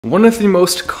One of the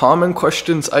most common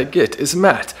questions I get is,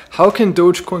 Matt, how can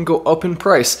Dogecoin go up in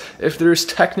price if there's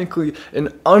technically an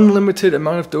unlimited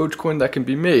amount of Dogecoin that can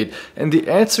be made? And the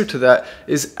answer to that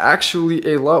is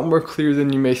actually a lot more clear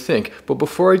than you may think. But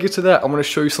before I get to that, I want to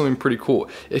show you something pretty cool.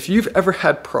 If you've ever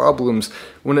had problems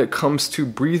when it comes to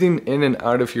breathing in and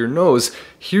out of your nose,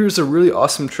 here's a really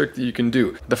awesome trick that you can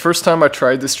do. The first time I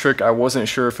tried this trick, I wasn't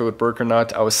sure if it would work or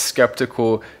not. I was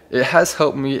skeptical. It has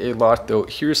helped me a lot though.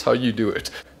 Here's how you do it.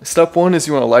 Step one is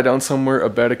you want to lie down somewhere, a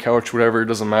bed, a couch, whatever, it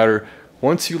doesn't matter.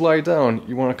 Once you lie down,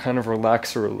 you want to kind of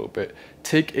relax for a little bit.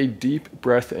 Take a deep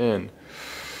breath in.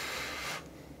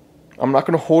 I'm not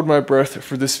going to hold my breath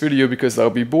for this video because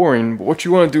that'll be boring, but what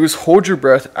you want to do is hold your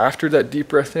breath after that deep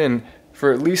breath in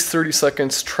for at least 30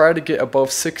 seconds, try to get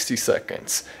above 60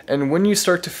 seconds. And when you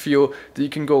start to feel that you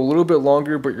can go a little bit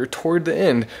longer but you're toward the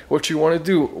end, what you want to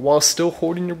do while still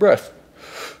holding your breath,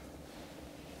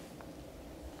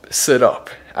 sit up.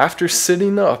 After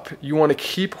sitting up, you want to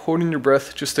keep holding your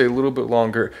breath just a little bit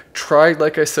longer. Try,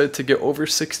 like I said, to get over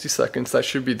 60 seconds. That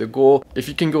should be the goal. If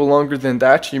you can go longer than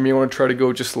that, you may want to try to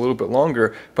go just a little bit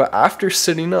longer. But after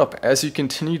sitting up, as you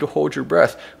continue to hold your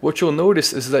breath, what you'll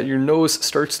notice is that your nose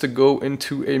starts to go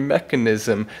into a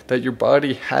mechanism that your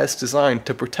body has designed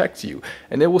to protect you.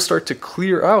 And it will start to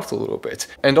clear out a little bit.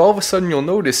 And all of a sudden, you'll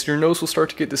notice your nose will start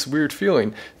to get this weird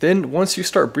feeling. Then once you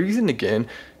start breathing again,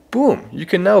 boom, you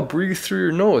can now breathe through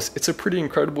your nose. It's a pretty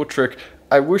incredible trick.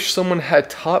 I wish someone had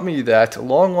taught me that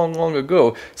long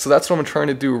ago, so that's what I'm trying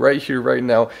to do right here, right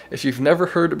now. If you've never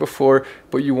heard it before,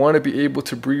 but you want to be able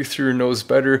to breathe through your nose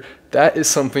better, that is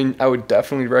something I would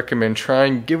definitely recommend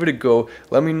trying. Give it a go.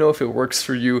 Let me know if it works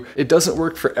for you. It doesn't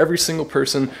work for every single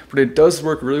person, but it does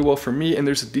work really well for me, and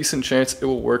there's a decent chance it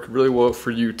will work really well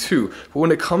for you too. But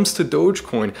when it comes to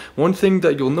Dogecoin, one thing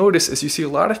that you'll notice is you see a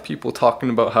lot of people talking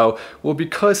about how, well,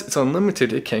 because it's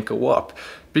unlimited, it can't go up.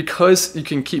 Because you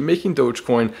can keep making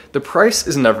Dogecoin, the price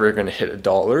is never going to hit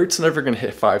 $1. It's never going to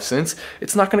hit 5 cents.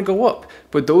 It's not going to go up.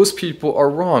 But those people are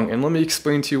wrong, and let me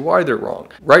explain to you why they're wrong.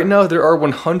 Right now, there are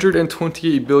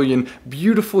 128 billion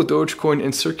beautiful Dogecoin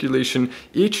in circulation.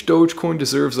 Each Dogecoin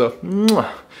deserves a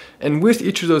mwah. And with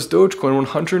each of those Dogecoin,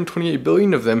 128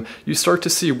 billion of them, you start to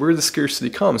see where the scarcity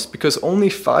comes, because only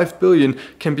 5 billion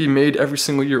can be made every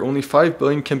single year. Only 5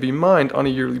 billion can be mined on a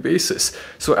yearly basis.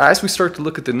 So as we start to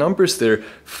look at the numbers there,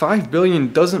 5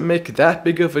 billion doesn't make that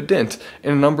big of a dent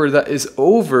in a number that is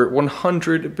over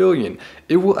 100 billion.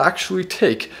 It will actually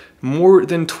take more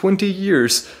than 20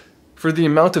 years for the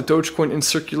amount of Dogecoin in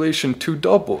circulation to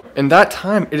double. In that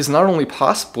time, it is not only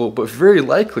possible, but very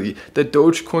likely that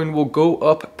Dogecoin will go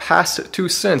up past 2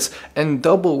 cents and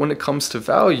double when it comes to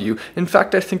value. In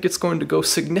fact, I think it's going to go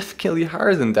significantly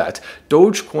higher than that.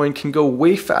 Dogecoin can go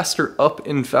way faster up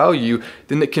in value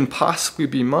than it can possibly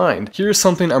be mined. Here's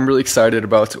something I'm really excited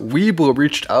about. Webull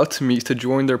reached out to me to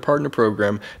join their partner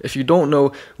program. If you don't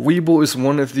know, Webull is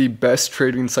one of the best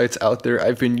trading sites out there.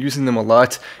 I've been using them a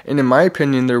lot, and in my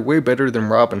opinion, they're way better than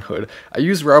Robinhood. I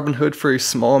use Robinhood for a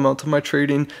small amount of my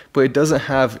trading, but it doesn't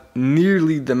have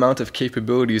nearly the amount of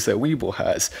capabilities that Webull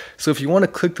has. So if you want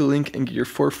to click the link and get your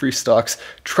 4 free stocks,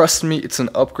 trust me, it's an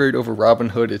upgrade over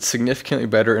Robinhood. It's significantly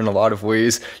better in a lot of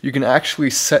ways. You can actually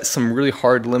set some really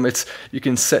hard limits. You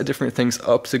can set different things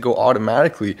up to go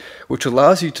automatically, which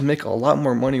allows you to make a lot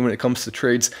more money when it comes to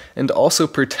trades and also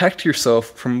protect yourself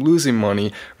from losing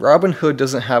money. Robinhood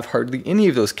doesn't have hardly any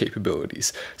of those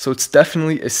capabilities. So it's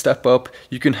definitely a step up.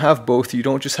 You can have both. You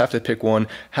don't just have to pick one.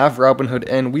 Have Robinhood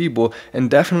and Webull, and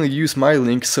definitely use my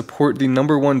link. Support the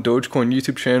 #1 Dogecoin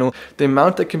YouTube channel. The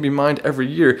amount that can be mined every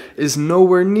year is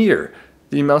nowhere near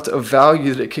the amount of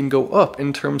value that it can go up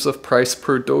in terms of price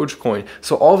per Dogecoin.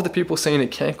 So all of the people saying it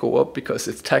can't go up because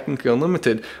it's technically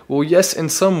unlimited, well, yes, in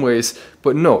some ways,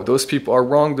 but no, those people are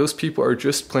wrong. Those people are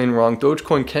just plain wrong.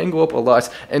 Dogecoin can go up a lot,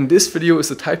 and this video is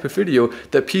the type of video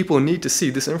that people need to see.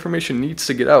 This information needs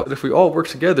to get out. If we all work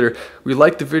together, we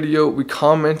like the video, we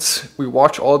comment, we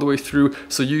watch all the way through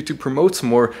so YouTube promotes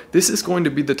more, this is going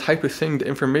to be the type of thing, the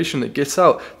information that gets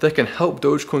out that can help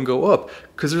Dogecoin go up.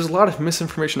 Because there's a lot of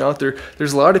misinformation out there.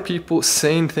 There's a lot of people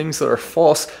saying things that are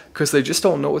false because they just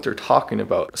don't know what they're talking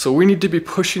about. So we need to be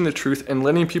pushing the truth and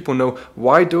letting people know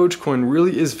why Dogecoin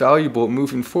really is valuable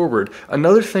moving forward.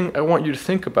 Another thing I want you to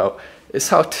think about is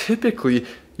how typically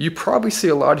you probably see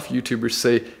a lot of YouTubers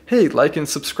say, hey, like and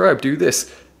subscribe, do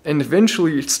this. And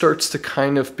eventually it starts to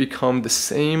kind of become the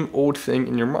same old thing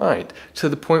in your mind to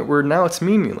the point where now it's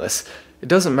meaningless. It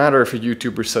doesn't matter if a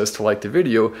YouTuber says to like the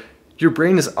video. your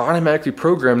brain is automatically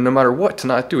programmed no matter what to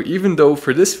not do it. Even though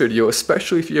for this video,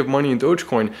 especially if you have money in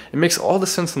Dogecoin, it makes all the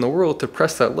sense in the world to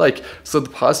press that like so the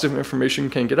positive information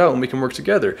can get out and we can work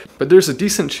together. But there's a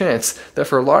decent chance that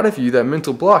for a lot of you, that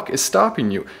mental block is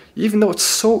stopping you. Even though it's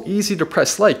so easy to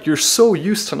press like, you're so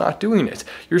used to not doing it.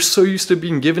 You're so used to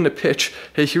being given a pitch,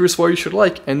 hey, here's why you should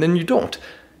like, and then you don't.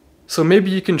 So maybe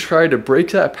you can try to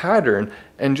break that pattern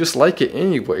and just like it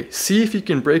anyway. See if you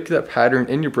can break that pattern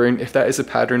in your brain, if that is a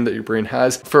pattern that your brain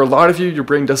has. For a lot of you, your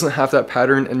brain doesn't have that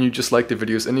pattern and you just like the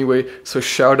videos anyway. So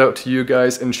shout out to you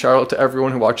guys and shout out to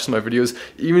everyone who watches my videos.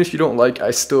 Even if you don't like, I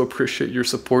still appreciate your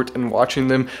support and watching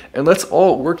them. And let's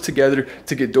all work together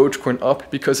to get Dogecoin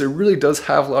up because it really does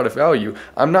have a lot of value.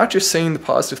 I'm not just saying the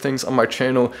positive things on my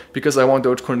channel because I want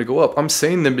Dogecoin to go up. I'm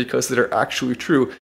saying them because they're actually true.